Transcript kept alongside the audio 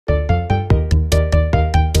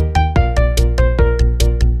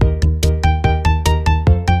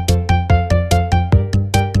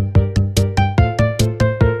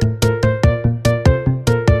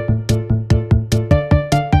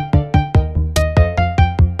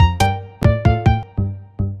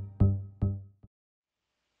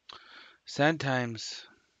Sad times.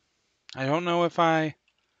 I don't know if I'll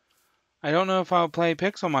play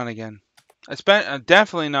Pixelmon again.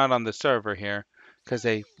 Definitely not on the server here, because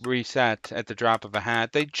they reset at the drop of a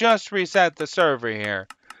hat. They just reset the server here.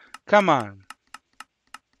 Come on.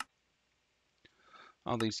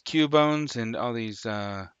 All these Cubones and all these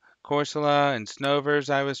Corsola and Snovers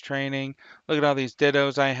I was training. Look at all these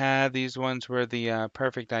Dittos I had. These ones were the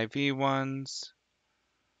perfect IV ones.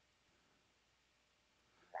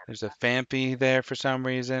 There's a Fampy there for some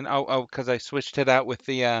reason. Oh, because I switched it out with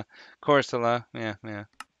the Corsola. Yeah.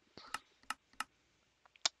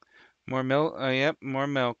 More milk. Oh, yep, more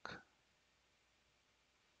milk.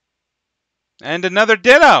 And another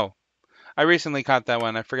Ditto! I recently caught that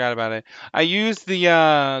one. I forgot about it. I used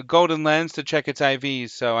the golden lens to check its IVs,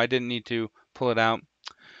 so I didn't need to pull it out.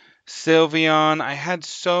 Sylveon. I had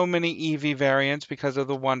so many Eevee variants because of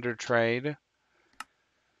the Wonder Trade.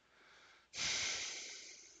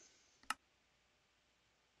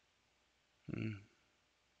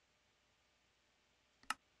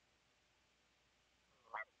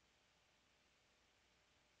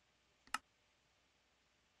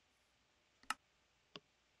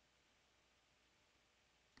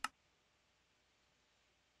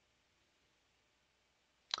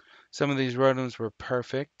 Some of these Rotoms were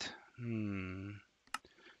perfect.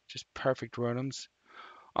 Just perfect Rotoms.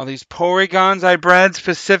 All these Porygons I bred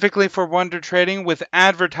specifically for Wonder Trading with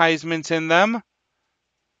advertisements in them.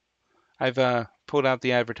 I've pulled out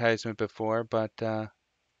the advertisement before, but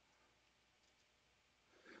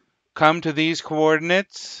come to these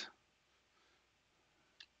coordinates.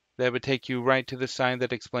 That would take you right to the sign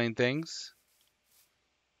that explained things.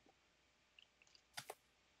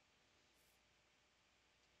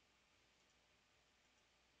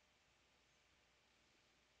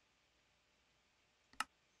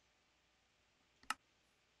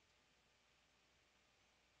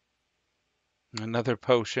 Another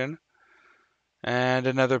potion. And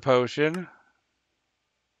another potion.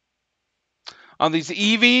 On these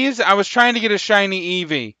Eevees, I was trying to get a shiny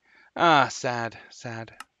Eevee. Ah, sad.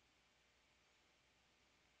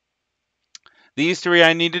 These three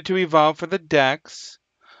I needed to evolve for the Dex.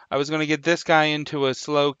 I was going to get this guy into a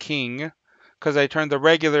slow king, because I turned the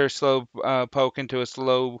regular slow poke into a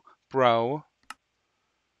slow bro.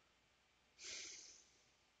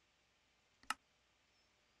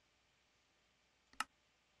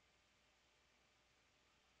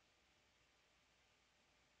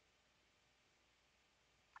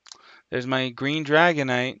 There's my green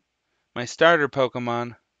Dragonite, my starter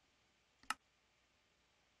Pokemon.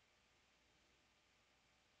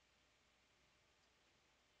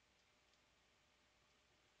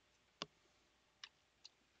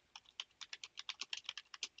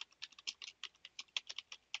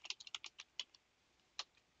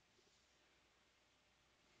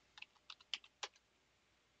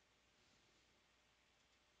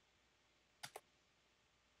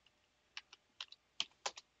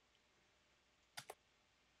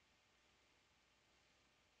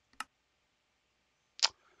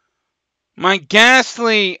 My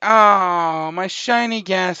Ghastly! Oh, my shiny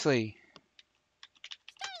Ghastly.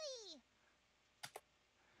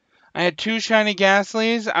 I had two shiny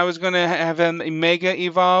Ghastlys. I was going to have him Mega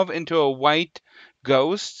Evolve into a white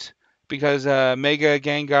Ghost, because Mega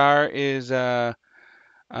Gengar is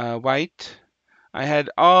white. I had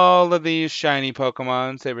all of these shiny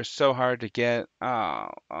Pokemons. They were so hard to get.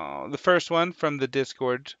 Oh, the first one from the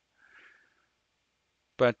Discord.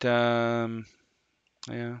 But, yeah.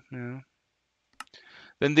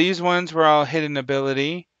 Then these ones were all hidden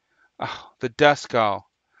ability. Oh, the Duskull.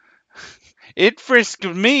 It frisked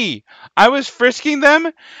me. I was frisking them,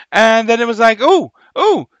 and then it was like, oh,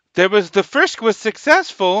 the frisk was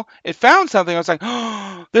successful. It found something. I was like,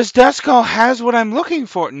 oh, this Duskull has what I'm looking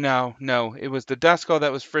for. No, it was the Duskull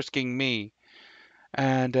that was frisking me.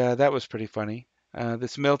 And that was pretty funny.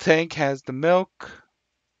 This Miltank has the milk.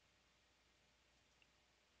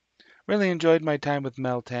 Really enjoyed my time with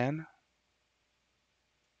Meltan.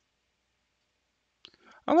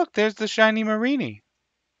 Oh, look, there's the shiny Marini.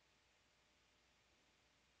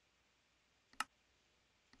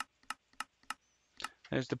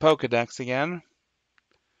 There's the Pokedex again.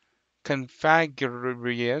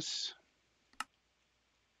 Confagrius.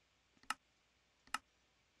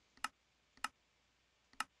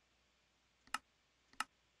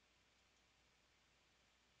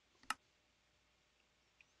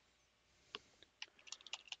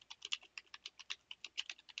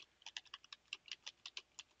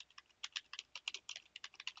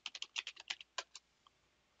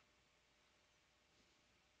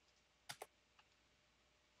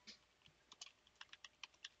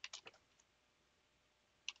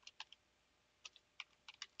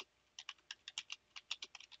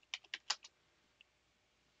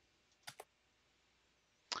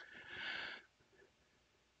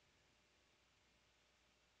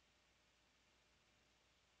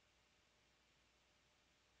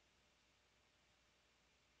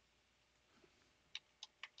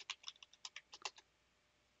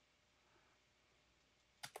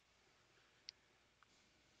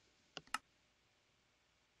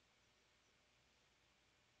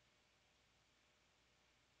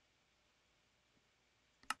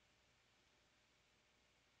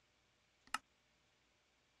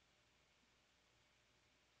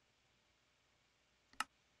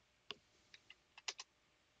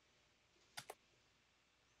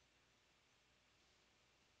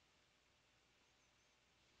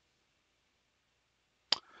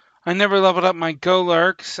 I never leveled up my Go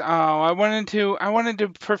Lurks. Oh, I wanted to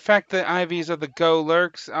perfect the IVs of the Go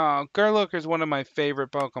Lurks. Oh, Gerlurk is one of my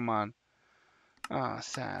favorite Pokemon. Oh,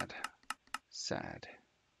 sad. Sad.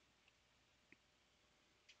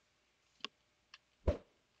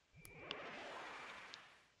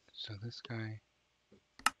 So this guy.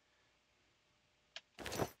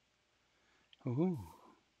 Ooh.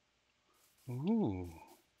 Ooh.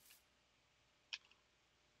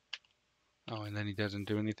 Oh, and then he doesn't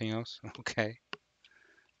do anything else? Okay.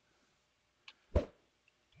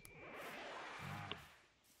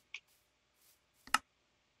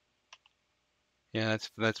 Yeah,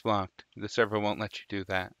 that's blocked. The server won't let you do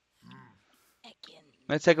that.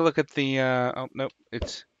 Let's take a look at the, oh, nope,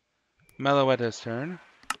 it's Meloetta's turn.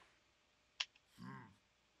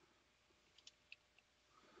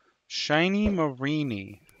 Shiny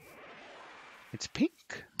Marini. It's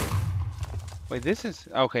pink. Wait, this is,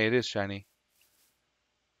 okay, it is shiny.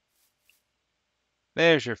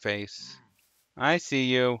 There's your face. I see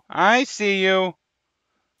you. I see you.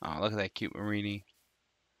 Oh, look at that cute Marini.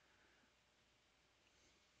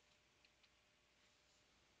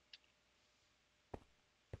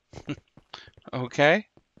 Okay.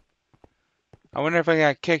 I wonder if I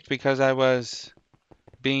got kicked because I was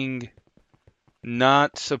being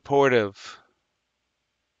not supportive.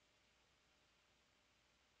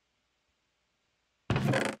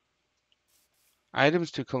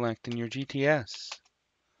 Items to collect in your GTS.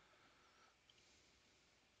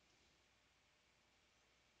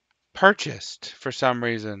 Purchased for some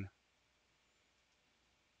reason.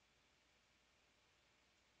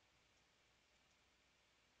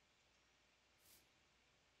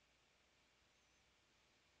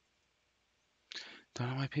 Don't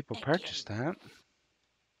know why people purchase that.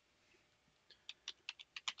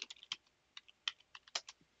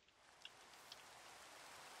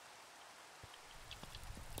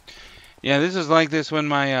 Yeah, this is like this when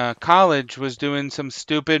my college was doing some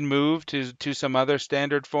stupid move to some other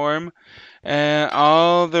standard form, and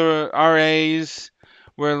all the RAs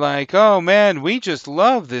were like, "Oh man, we just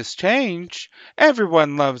love this change.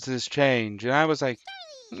 Everyone loves this change." And I was like,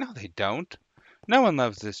 "No, they don't. No one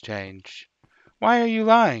loves this change. Why are you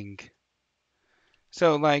lying?"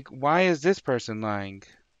 So like, why is this person lying?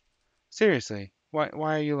 Seriously, why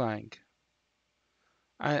are you lying?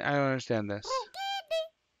 I don't understand this.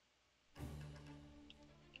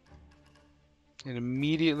 It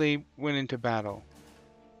immediately went into battle.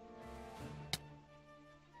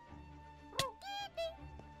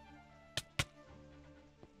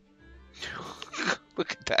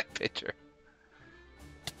 Look at that picture.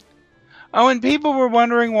 Oh, and people were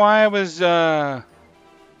wondering why I was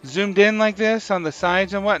zoomed in like this on the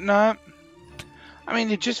sides and whatnot. I mean,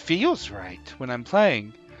 it just feels right when I'm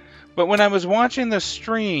playing. But when I was watching the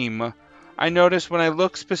stream, I noticed when I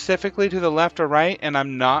look specifically to the left or right and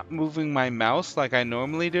I'm not moving my mouse like I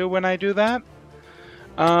normally do when I do that,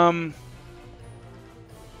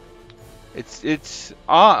 it's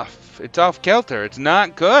off. It's off kilter. It's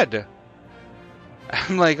not good.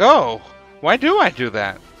 I'm like, oh, why do I do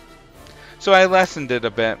that? So I lessened it a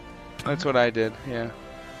bit. That's what I did, yeah.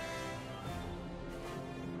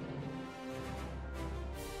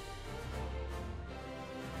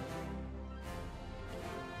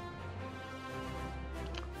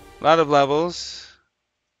 A lot of levels.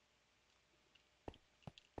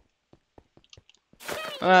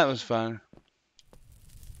 Well, that was fun.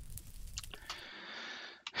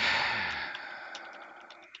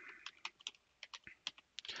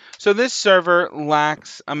 So this server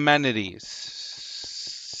lacks amenities.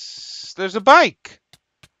 There's a bike.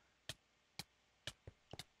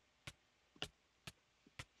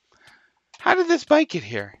 How did this bike get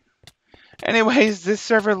here? Anyways, this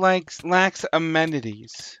server lacks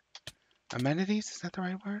amenities. Amenities? Is that the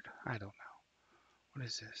right word? I don't know. What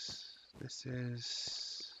is this? This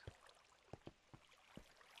is...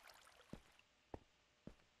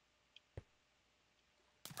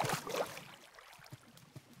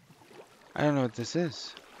 I don't know what this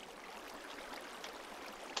is.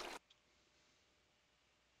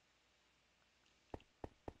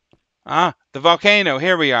 Ah, the volcano.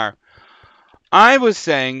 Here we are. I was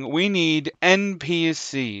saying we need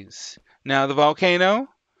NPCs. Now, the volcano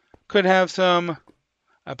could have some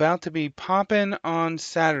about to be popping on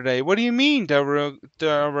Saturday. What do you mean,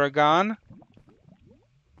 Daragon?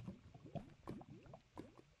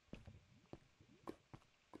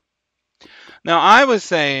 Now, I was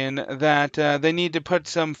saying that they need to put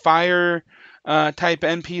some fire type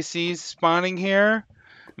NPCs spawning here.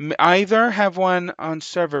 Either have one on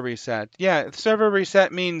server reset. Yeah, server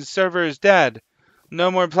reset means server is dead.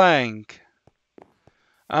 No more playing.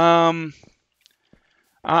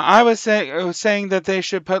 I was saying that they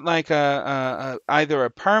should put like either a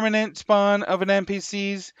permanent spawn of an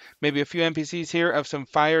NPCs, maybe a few NPCs here of some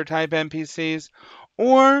fire type NPCs,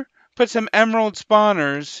 or put some emerald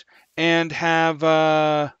spawners and have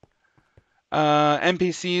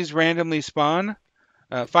NPCs randomly spawn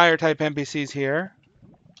fire type NPCs here.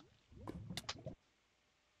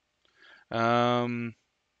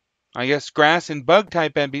 I guess grass and bug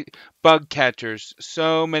type bug catchers.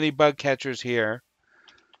 So many bug catchers here.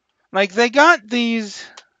 Like they got these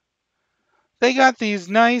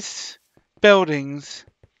nice buildings,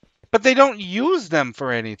 but they don't use them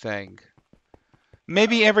for anything.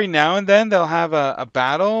 Maybe every now and then they'll have a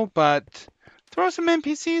battle, but throw some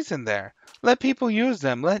NPCs in there. Let people use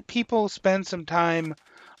them. Let people spend some time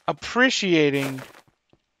appreciating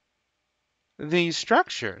these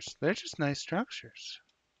structures. They're just nice structures.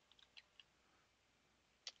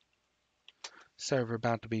 Server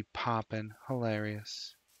about to be popping.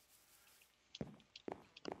 Hilarious.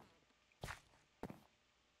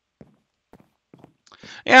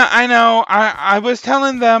 Yeah, I know. I was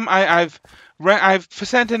telling them I've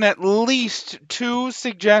sent in at least 2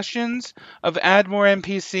 suggestions of add more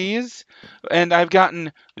NPCs, and I've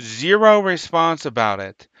gotten 0 response about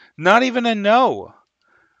it. Not even a no.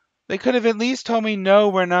 They could have at least told me no,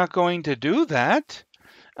 we're not going to do that.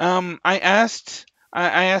 I asked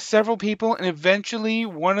several people, and eventually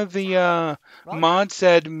one of the mods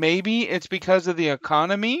said maybe it's because of the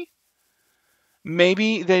economy.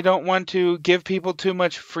 Maybe they don't want to give people too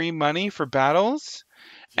much free money for battles,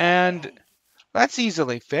 and that's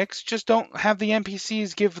easily fixed. Just don't have the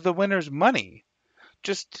NPCs give the winners money.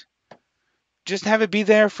 Just have it be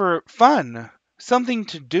there for fun, something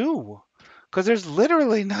to do. Because there's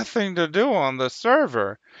literally nothing to do on the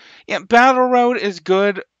server. Yeah, Battle Road is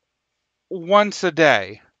good once a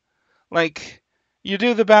day. Like, you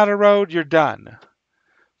do the Battle Road, you're done.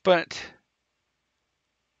 But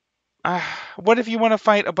what if you want to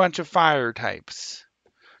fight a bunch of fire types?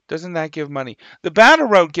 Doesn't that give money? The Battle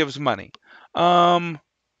Road gives money.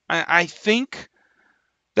 I think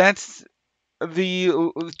that's the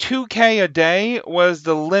 2K a day was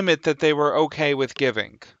the limit that they were okay with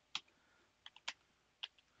giving.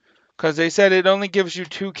 Because they said it only gives you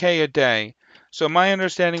 2K a day. So my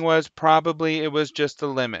understanding was probably it was just the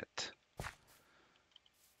limit.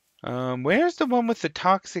 Where's the one with the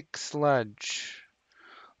toxic sludge?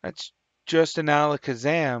 That's just an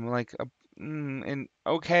alakazam, like an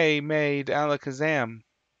okay made alakazam.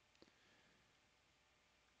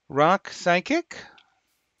 Rock Psychic?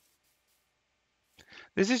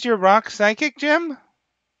 This is your Rock Psychic gym?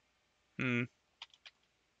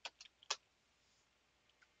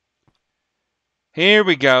 Here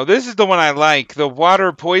we go. This is the one I like. The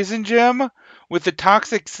water poison gym with the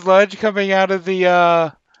toxic sludge coming out of the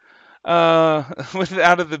out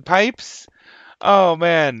of the pipes. Oh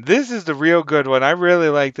man, this is the real good one. I really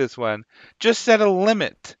like this one. Just set a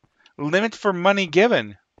limit. Limit for money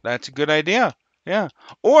given. That's a good idea. Yeah.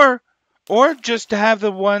 Or just to have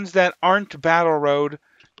the ones that aren't Battle Road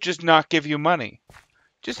just not give you money.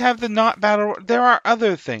 Just have the not Battle. There are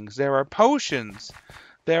other things. There are potions.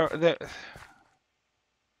 There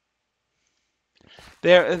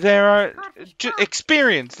are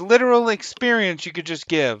experience, literal experience you could just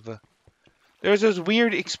give. There's those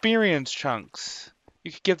weird experience chunks.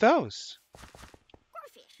 You could give those.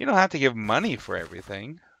 You don't have to give money for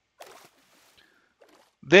everything.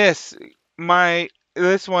 This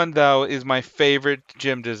one though is my favorite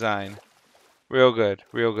gym design. Real good,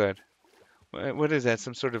 real good. What is that?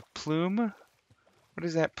 Some sort of plume? What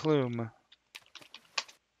is that plume?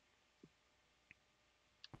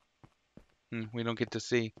 We don't get to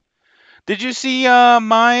see. Did you see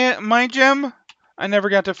my gym? I never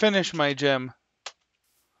got to finish my gym.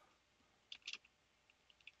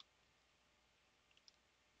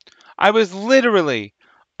 I was literally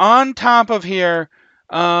on top of here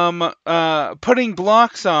putting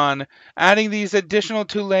blocks on, adding these additional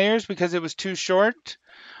 2 layers because it was too short.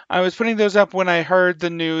 I was putting those up when I heard the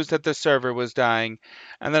news that the server was dying.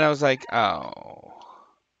 And then I was like, oh.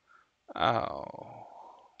 Oh.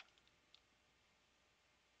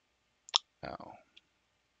 Oh.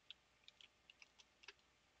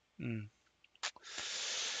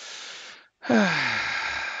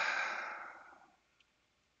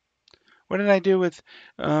 What did I do with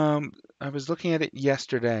I was looking at it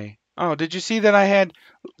yesterday. Oh, did you see that I had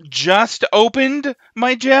just opened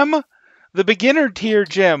my gym? The beginner tier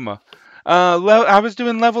gym. I was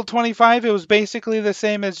doing level 25. It was basically the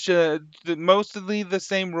same as mostly the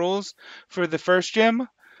same rules for the first gym.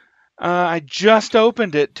 I just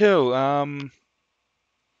opened it too.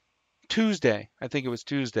 Tuesday. I think it was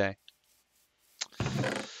Tuesday.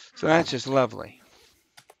 So that's just lovely.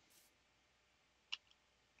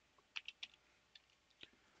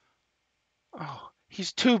 Oh,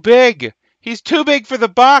 he's too big. He's too big for the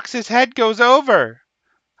box. His head goes over.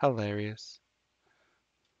 Hilarious.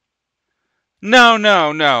 No,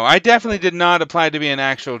 no, no. I definitely did not apply to be an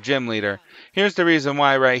actual gym leader. Here's the reason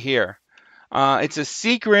why right here. It's a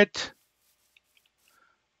secret,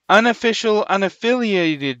 unofficial,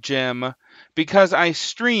 unaffiliated gym because I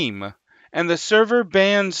stream. And the server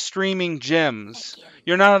bans streaming gyms.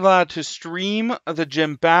 You're not allowed to stream the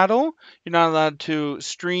gym battle. You're not allowed to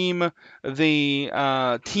stream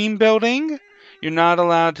the team building. You're not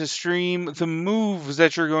allowed to stream the moves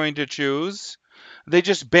that you're going to choose. They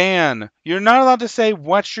just ban. You're not allowed to say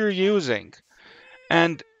what you're using.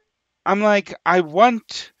 And I'm like, I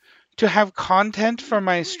want to have content for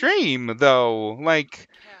my stream, though. Like,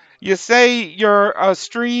 you say you're a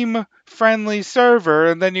stream-friendly server,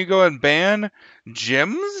 and then you go and ban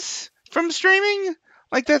gyms from streaming?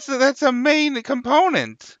 Like, that's a main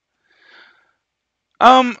component.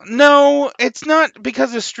 No, it's not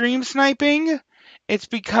because of stream sniping. It's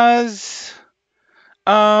because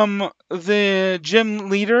the gym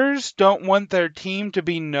leaders don't want their team to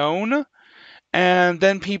be known, and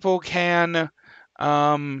then people can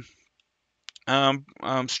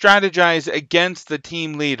strategize against the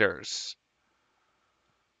team leaders.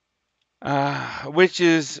 Which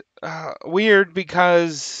is weird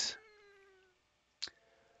because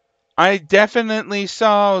I definitely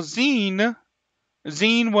saw Zine.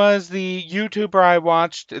 Zine was the YouTuber I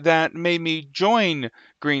watched that made me join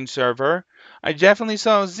Green Server. I definitely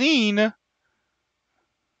saw Zine.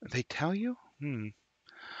 They tell you?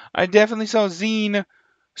 I definitely saw Zine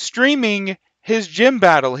streaming his gym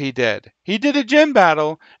battle he did. He did a gym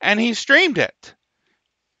battle and he streamed it.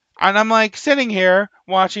 And I'm like sitting here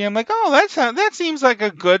watching. I'm like, oh, that seems like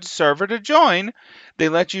a good server to join. They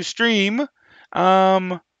let you stream.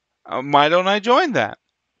 Why don't I join that?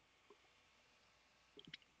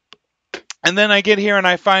 And then I get here and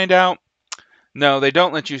I find out, no, they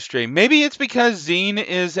don't let you stream. Maybe it's because Zine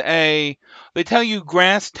is they tell you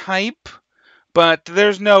grass type, but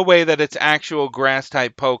there's no way that it's actual grass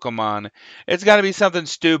type Pokemon. It's got to be something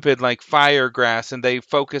stupid like fire grass and they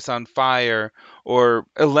focus on fire, or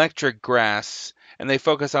electric grass and they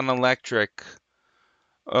focus on electric.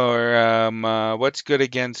 Or what's good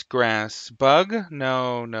against grass? Bug?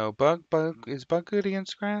 No, bug. Is bug good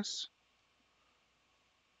against grass?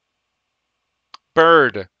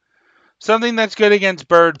 Bird. Something that's good against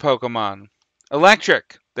bird Pokemon.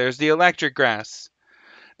 Electric. There's the electric grass.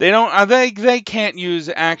 They don't. They can't use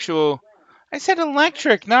actual. I said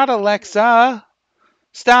electric, not Alexa.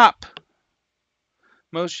 Stop.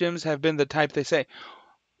 Most gyms have been the type they say.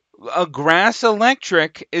 A grass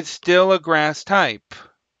electric is still a grass type.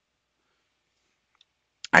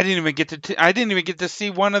 I didn't even get to see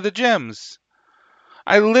one of the gyms.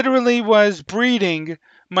 I literally was breeding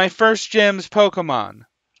my first gym's Pokemon.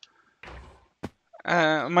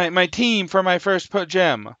 My team for my first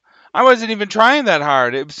gym. I wasn't even trying that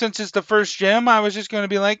hard. Since it's the first gym, I was just going to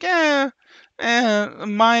be like,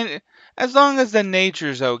 mine, as long as the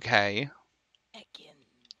nature's okay.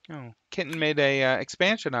 Oh, Kitten made a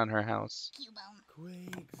expansion on her house.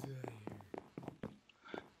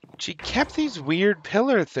 She kept these weird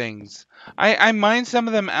pillar things. I mined some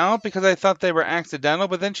of them out because I thought they were accidental,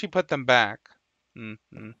 but then she put them back.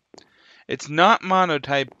 It's not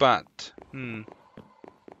monotype, but...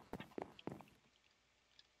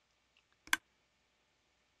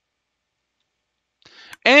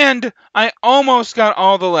 And I almost got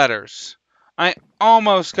all the letters. A,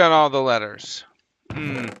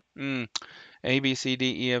 B, C,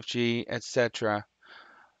 D, E, F, G, etc.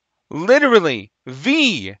 Literally,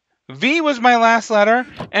 V. V was my last letter,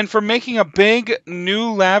 and for making a big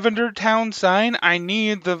new Lavender Town sign, I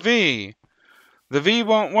need the V. The V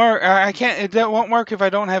won't work. I can't. It won't work if I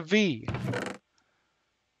don't have V.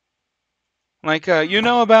 Like, you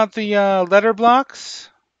know about the letter blocks?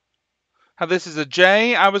 How this is a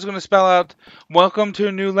J? I was going to spell out "Welcome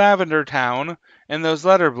to New Lavender Town" in those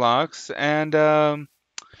letter blocks. And oh,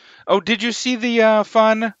 did you see the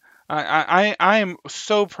fun? I am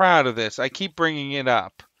so proud of this. I keep bringing it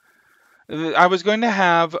up. I was going to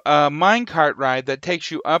have a minecart ride that takes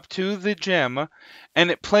you up to the gym, and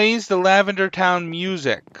it plays the Lavender Town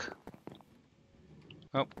music.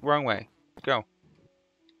 Oh, wrong way. Go.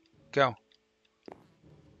 Go.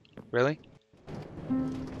 Really?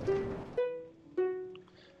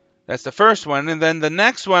 That's the first one, and then the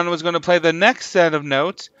next one was going to play the next set of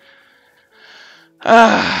notes. And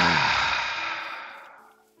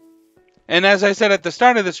as I said at the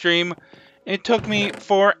start of the stream, it took me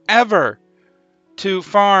forever to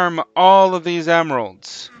farm all of these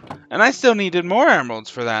emeralds. And I still needed more emeralds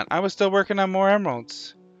for that. I was still working on more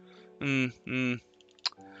emeralds. Let's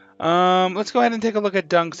go ahead and take a look at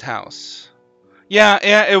Dunk's house. Yeah,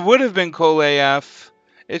 it would have been cool AF.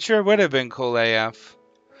 It sure would have been cool AF.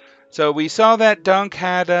 So we saw that Dunk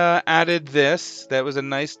had added this. That was a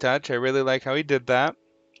nice touch. I really like how he did that.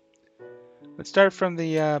 Let's start from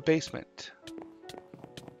the basement.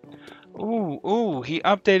 Ooh, he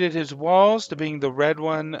updated his walls to being the red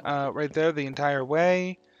one right there the entire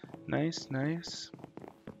way. Nice, nice.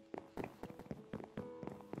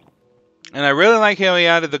 And I really like how he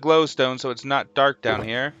added the glowstone so it's not dark down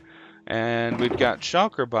here. And we've got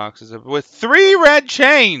shulker boxes with 3 red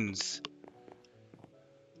chains.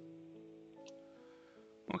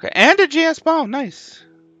 Okay, and a GS ball. Nice.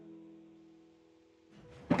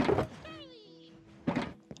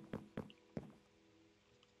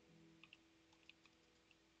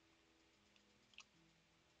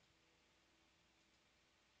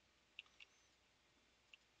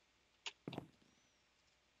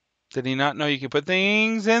 Did he not know you could put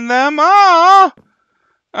things in them? Oh!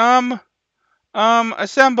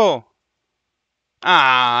 Assemble.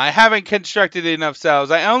 Ah, I haven't constructed enough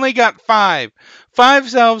cells. I only got 5. 5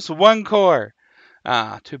 cells, 1 core.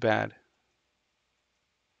 Ah, too bad.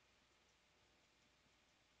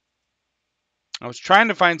 I was trying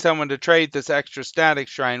to find someone to trade this extra static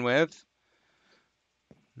shrine with.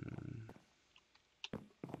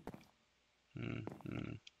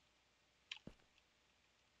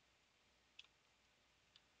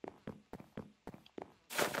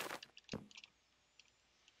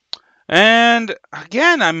 And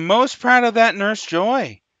again, I'm most proud of that Nurse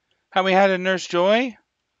Joy. How we had a Nurse Joy.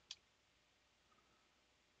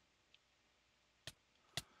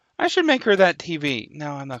 I should make her that TV.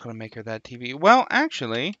 No, I'm not going to make her that TV. Well,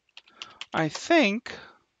 actually, I think...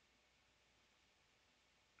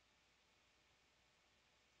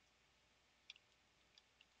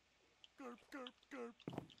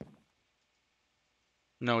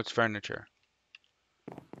 No, it's furniture.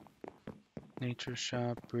 Nature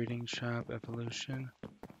shop, breeding shop, evolution.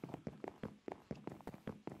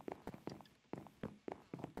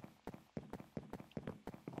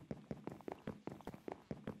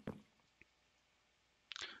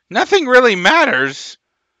 Nothing really matters.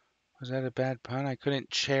 Was that a bad pun? I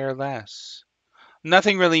couldn't chair less.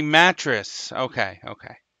 Nothing really mattress. Okay,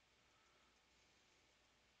 okay.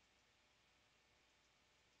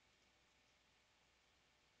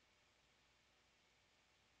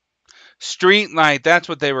 Street light, that's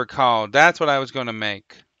what they were called. That's what I was going to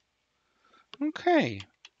make. Okay.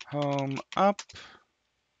 Home up.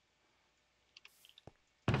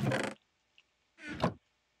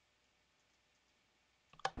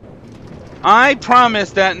 I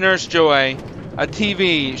promised that Nurse Joy a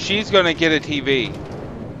TV. She's going to get a TV.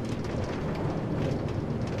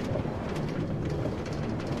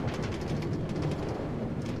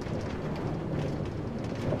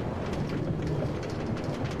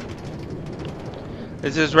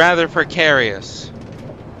 This is rather precarious.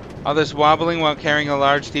 All this wobbling while carrying a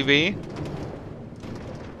large TV.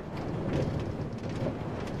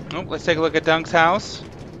 Oh, let's take a look at Dunk's house.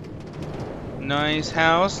 Nice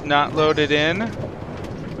house, not loaded in.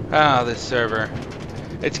 Oh, this server.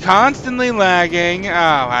 It's constantly lagging. Oh,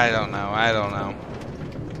 I don't know.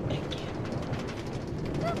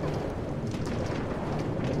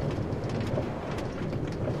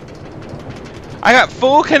 I got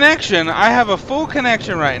full connection. I have a full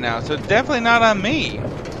connection right now, so definitely not on me.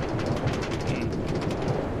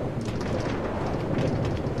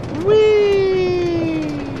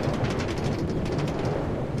 Whee!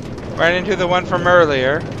 Right into the one from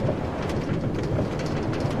earlier.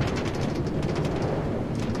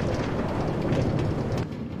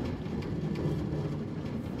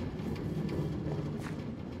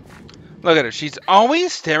 Look at her. She's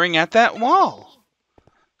always staring at that wall.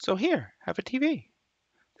 So here, have a TV.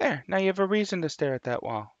 There, now you have a reason to stare at that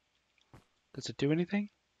wall. Does it do anything?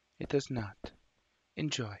 It does not.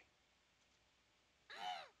 Enjoy.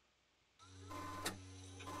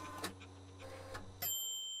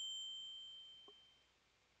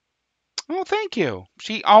 Oh, thank you.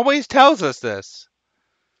 She always tells us this.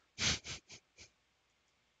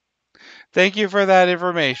 Thank you for that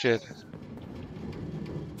information.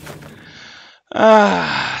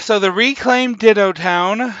 So the reclaimed Ditto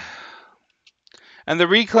Town and the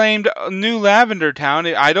reclaimed New Lavender Town.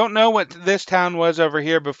 I don't know what this town was over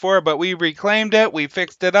here before, but we reclaimed it, we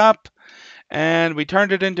fixed it up, and we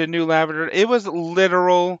turned it into New Lavender. It was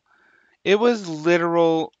literal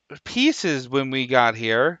pieces when we got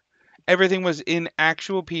here. Everything was in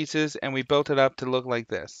actual pieces, and we built it up to look like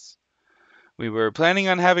this. We were planning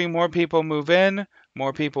on having more people move in.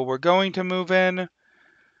 More people were going to move in.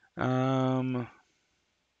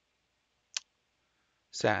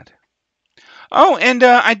 Sad. Oh, and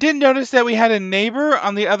I did notice that we had a neighbor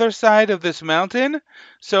on the other side of this mountain.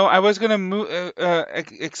 So I was going to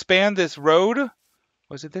expand this road.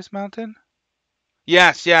 Was it this mountain?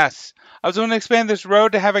 Yes, yes. I was going to expand this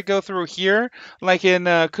road to have it go through here, like in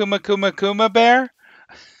Kuma Kuma Kuma Bear.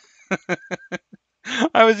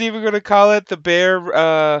 I was even going to call it the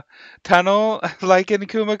bear tunnel, like in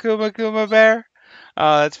Kuma Kuma Kuma Bear.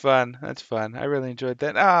 Oh, that's fun. That's fun. I really enjoyed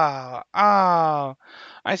that. Oh,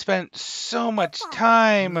 I spent so much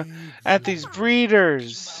time at these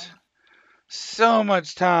breeders. So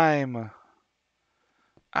much time.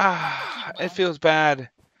 It feels bad.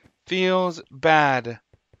 Feels bad.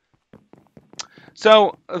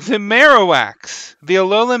 So, the Marowaks, the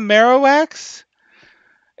Alolan Marowaks,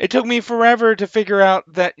 it took me forever to figure out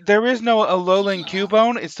that there is no Alolan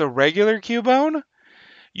Cubone, it's the regular Cubone.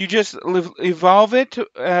 You just evolve it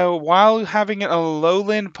while having an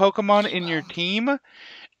Alolan Pokemon in your team,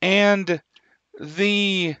 and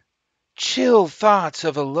the chill thoughts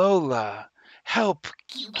of Alola help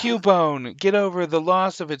Cubone get over the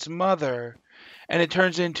loss of its mother, and it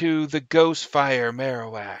turns into the Ghostfire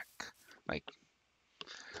Marowak. Like,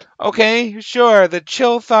 okay, sure, the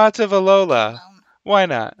chill thoughts of Alola. Why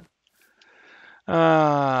not? I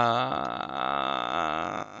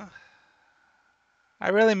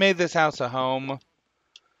really made this house a home.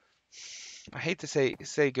 I hate to say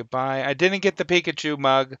goodbye. I didn't get the Pikachu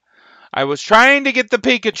mug. I was trying to get the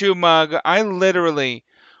Pikachu mug. I literally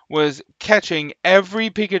was catching every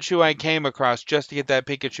Pikachu I came across just to get that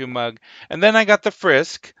Pikachu mug. And then I got the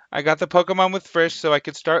Frisk. I got the Pokemon with Frisk so I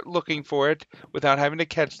could start looking for it without having to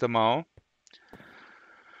catch them all.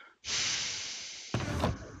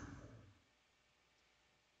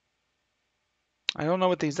 I don't know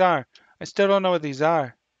what these are. I still don't know what these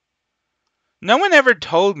are. No one ever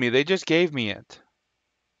told me. They just gave me it.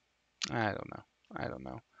 I don't know. I don't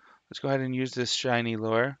know. Let's go ahead and use this shiny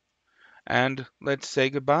lure. And let's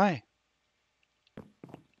say goodbye.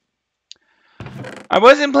 I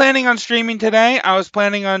wasn't planning on streaming today. I was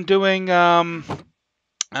planning on doing, what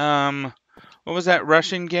was that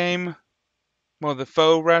Russian game? Well, the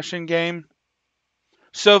faux Russian game.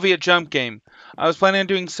 Soviet Jump Game. I was planning on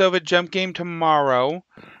doing Soviet Jump Game tomorrow,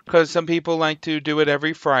 because some people like to do it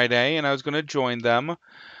every Friday, and I was going to join them.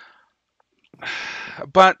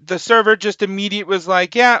 But the server just immediately was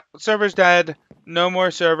like, yeah, server's dead. No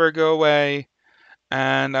more server, go away.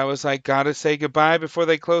 And I was like, gotta say goodbye before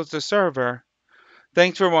they close the server.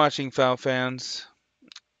 Thanks for watching, Fel fans.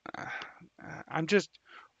 I'm just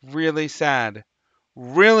really sad.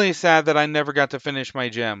 Really sad that I never got to finish my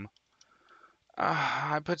gym.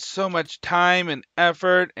 I put so much time and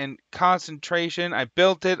effort and concentration. I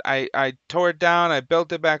built it. I tore it down. I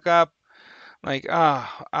built it back up. Like,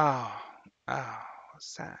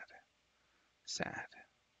 sad. Sad.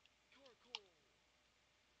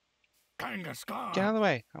 Get out of the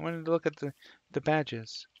way. I wanted to look at the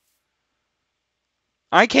badges.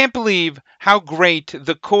 I can't believe how great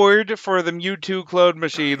the cord for the Mewtwo clone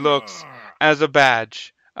machine looks as a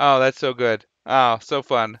badge. Oh, that's so good. Oh, so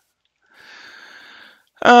fun.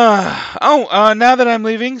 Now that I'm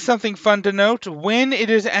leaving, something fun to note. When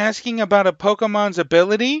it is asking about a Pokemon's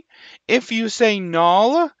ability, if you say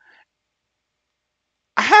null,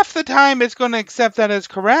 half the time it's going to accept that as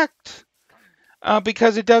correct.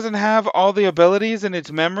 Because it doesn't have all the abilities in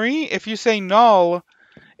its memory. If you say null,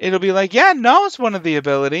 it'll be like, yeah, null is one of the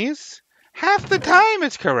abilities. Half the time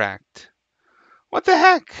it's correct. What the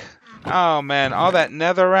heck? Oh, man, all that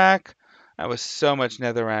netherrack. That was so much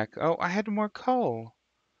netherrack. Oh, I had more coal.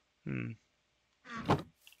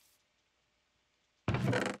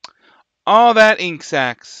 All that ink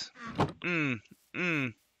sacs.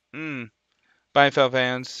 Bye, Fel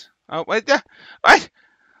fans. Oh, wait.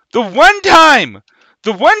 The one time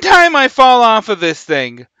I fall off of this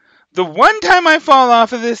thing. The one time I fall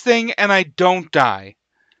off of this thing and I don't die.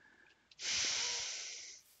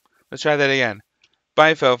 Let's try that again.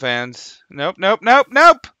 Bye, Fel fans. Nope.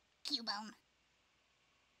 Cubone.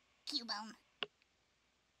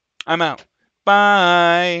 I'm out.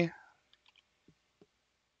 Bye.